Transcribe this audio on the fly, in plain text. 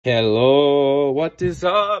Hello, what is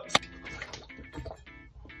up?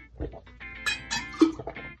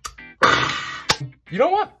 You know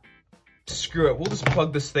what? Screw it, we'll just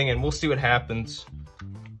plug this thing in, we'll see what happens.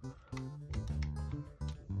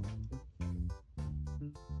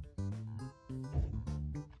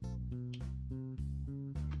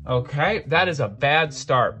 Okay, that is a bad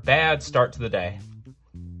start to the day.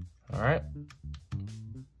 All right.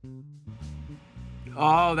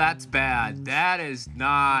 Oh, that's bad. That is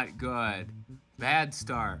not good. Bad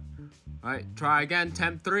start. All right, try again,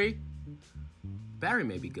 temp 3. Battery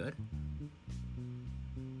may be good.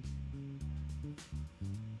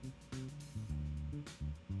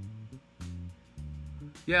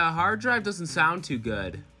 Yeah, hard drive doesn't sound too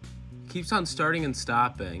good. Keeps on starting and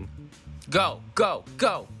stopping. Go, go,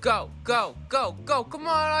 go, go, go, go, go. Come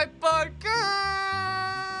on, iPod.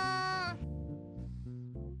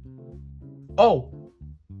 Oh.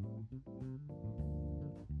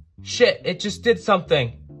 Shit, it just did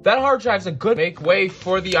something. That hard drive's a good make way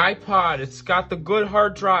for the iPod. It's got the good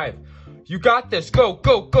hard drive. You got this. Go,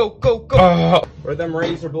 go, go, go, go. Where are them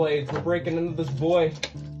razor blades? We're breaking into this boy.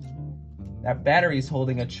 That battery's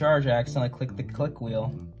holding a charge. I accidentally clicked the click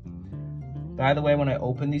wheel. By the way, when I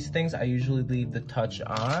open these things, I usually leave the touch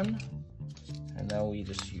on. And then we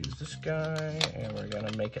just use this guy, and we're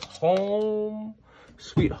gonna make it home.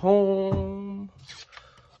 Sweet home.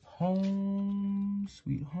 Home,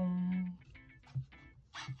 sweet home.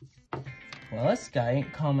 Well, this guy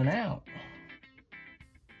ain't coming out.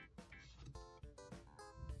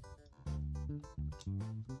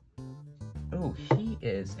 Oh, he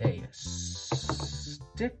is a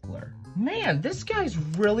stickler. Man, this guy's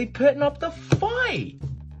really putting up the fight.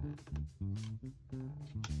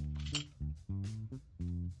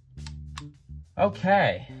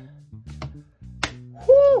 Okay.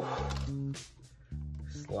 Whew.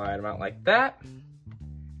 Slide them out like that.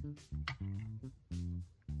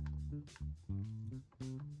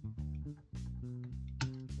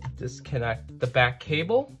 Disconnect the back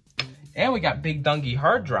cable. And we got big dungy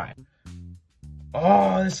hard drive.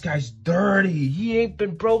 Oh, this guy's dirty. He ain't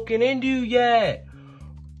been broken into yet.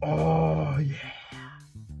 Oh, yeah.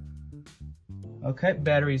 Okay,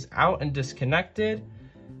 battery's out and disconnected.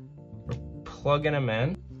 We're plugging them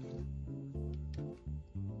in.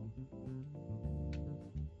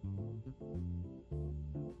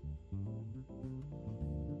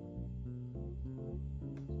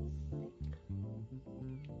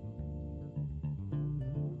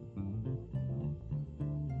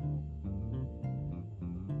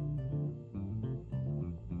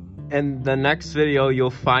 In the next video, you'll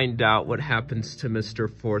find out what happens to Mr.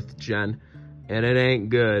 4th Gen, and it ain't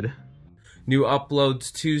good. New uploads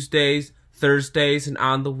Tuesdays, Thursdays, and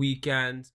on the weekends.